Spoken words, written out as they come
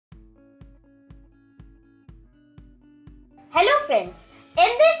Hello friends,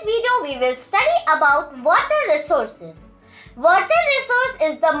 in this video we will study about water resources. Water resource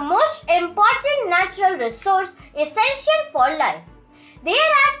is the most important natural resource essential for life. There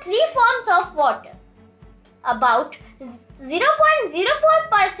are three forms of water. About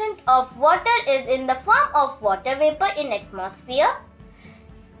 0.04% of water is in the form of water vapor in atmosphere.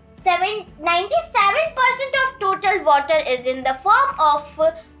 97% of total water is in the form of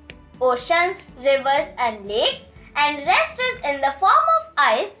oceans, rivers and lakes, and rest is in the form of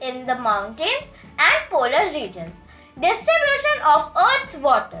ice in the mountains and polar regions. Distribution of Earth's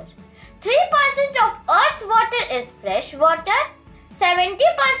water. 3% of Earth's water is fresh water. 70%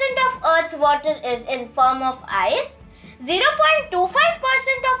 of Earth's water is in form of ice.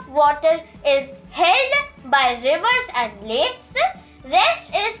 0.25% of water is held by rivers and lakes.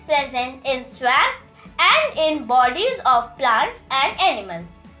 Rest is present in swamps and in bodies of plants and animals.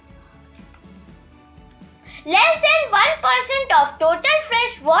 Less than 1% of total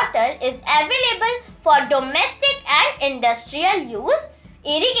fresh water is available for domestic and industrial use,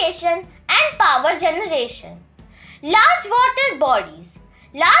 irrigation and power generation. Large water bodies.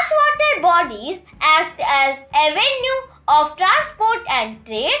 Large water bodies act as avenue of transport and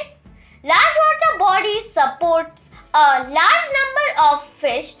trade. Large water bodies supports a large number of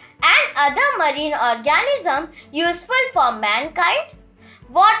fish and other marine organisms useful for mankind.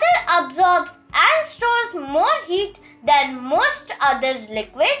 Water absorbs and stores more heat than most other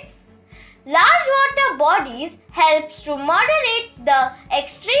liquids. Large water bodies helps to moderate the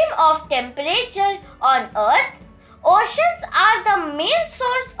extreme of temperature on Earth. Oceans are the main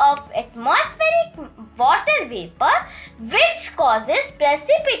source of atmospheric water vapor, which causes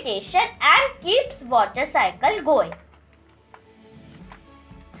precipitation and keeps water cycle going.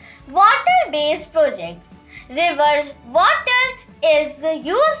 Water-based projects. Rivers water is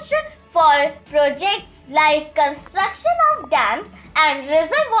used for projects like construction of dams and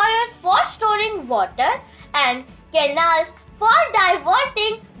reservoirs for storing water and canals for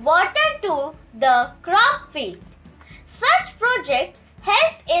diverting water to the crop field. Such projects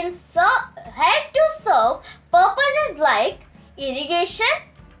help to serve purposes like irrigation,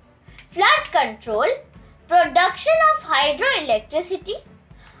 flood control, production of hydroelectricity.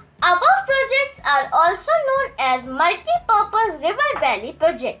 Above projects are also known as multi-purpose river valley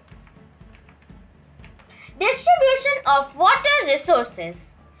projects. Distribution of water resources.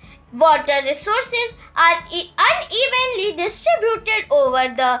 Water resources are unevenly distributed over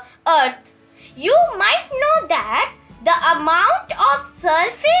the earth. You might know that the amount of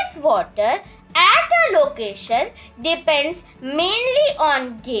surface water at a location depends mainly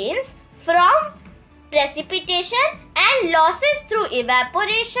on gains from precipitation and losses through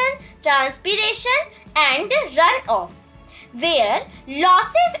evaporation, transpiration and runoff. Where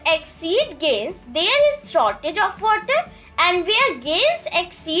losses exceed gains, there is shortage of water, and where gains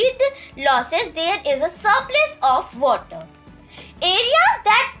exceed losses, there is a surplus of water. Areas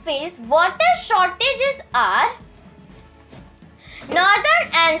that face water shortages are Northern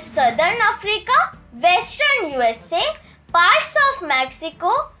and Southern Africa, Western USA, parts of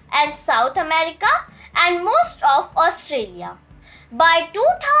Mexico and South America, and most of Australia. By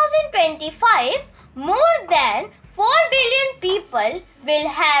 2025, more than 4 billion people will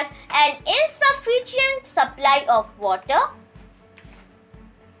have an insufficient supply of water.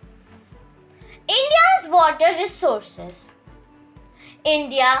 India's water resources.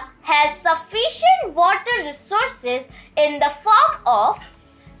 India has sufficient water resources in the form of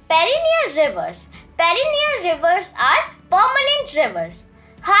perennial rivers. Perennial rivers are permanent rivers.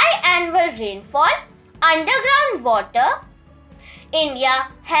 High annual rainfall, underground water. India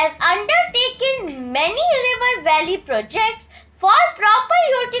has undertaken many river valley projects for proper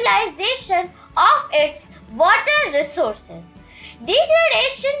utilization of its water resources.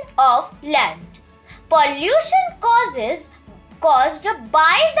 Degradation of land. Pollution caused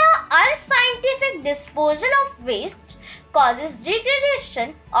by the unscientific disposal of waste causes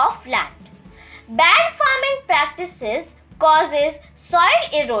degradation of land. Bad farming practices causes soil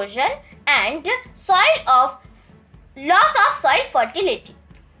erosion and loss of soil fertility.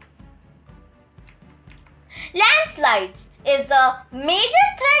 Landslides is a major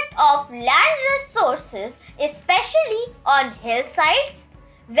threat of land resources, especially on hillsides,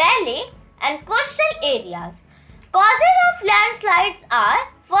 valley and coastal areas. Causes of landslides are: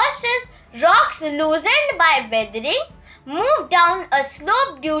 first is rocks loosened by weathering, move down a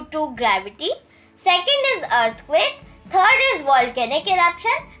slope due to gravity. Second is earthquake. Third is volcanic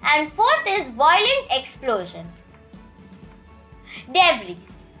eruption, and fourth is violent explosion. Debris.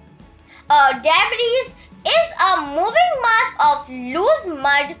 Debris is a moving mass of loose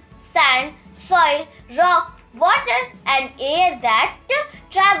mud, sand, soil, rock water and air that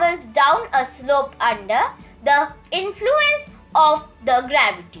travels down a slope under the influence of the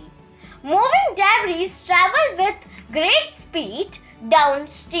gravity. Moving debris travel with great speed down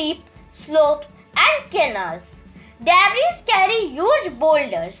steep slopes and canals. Debris carry huge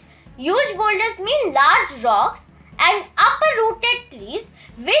boulders. Huge boulders mean large rocks and uprooted trees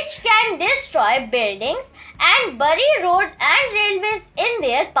which can destroy buildings and bury roads and railways in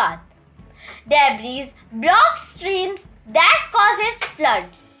their path. Debris block streams that causes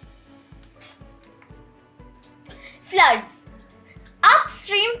floods.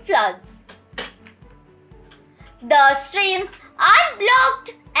 Upstream floods. The streams are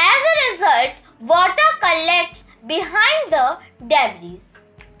blocked. As a result, water collects behind the debris.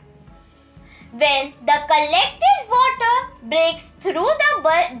 When the collected water breaks through the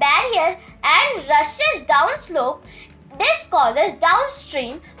barrier and rushes downslope, this causes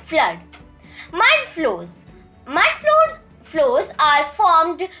downstream flood. Mud flows are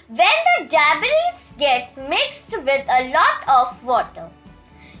formed when the debris gets mixed with a lot of water.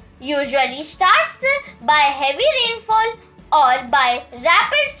 Usually starts by heavy rainfall or by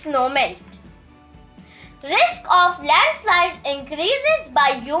rapid snow melt. Risk of landslide increases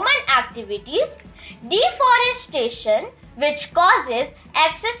by human activities. Deforestation, which causes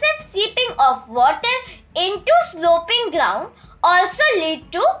excessive seeping of water into sloping ground, also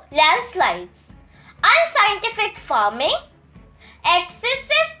lead to landslides. Unscientific farming,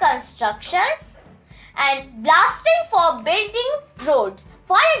 excessive constructions, and blasting for building roads.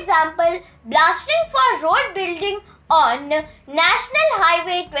 For example, blasting for road building on National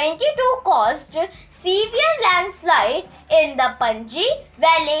Highway 22 caused severe landslide in the Panji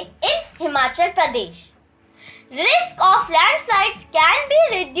Valley in Himachal Pradesh. Risk of landslides can be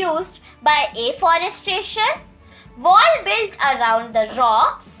reduced by afforestation, wall built around the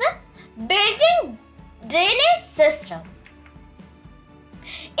rocks, building drainage system.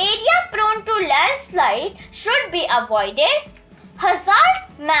 Area prone to landslide should be avoided.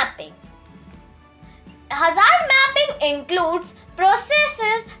 Hazard mapping. Hazard mapping includes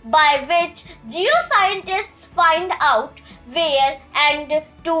processes by which geoscientists find out where and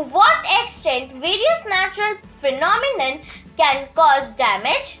to what extent various natural phenomena can cause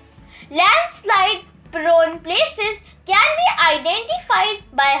damage. Landslide prone places can be identified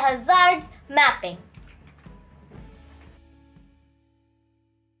by hazards mapping.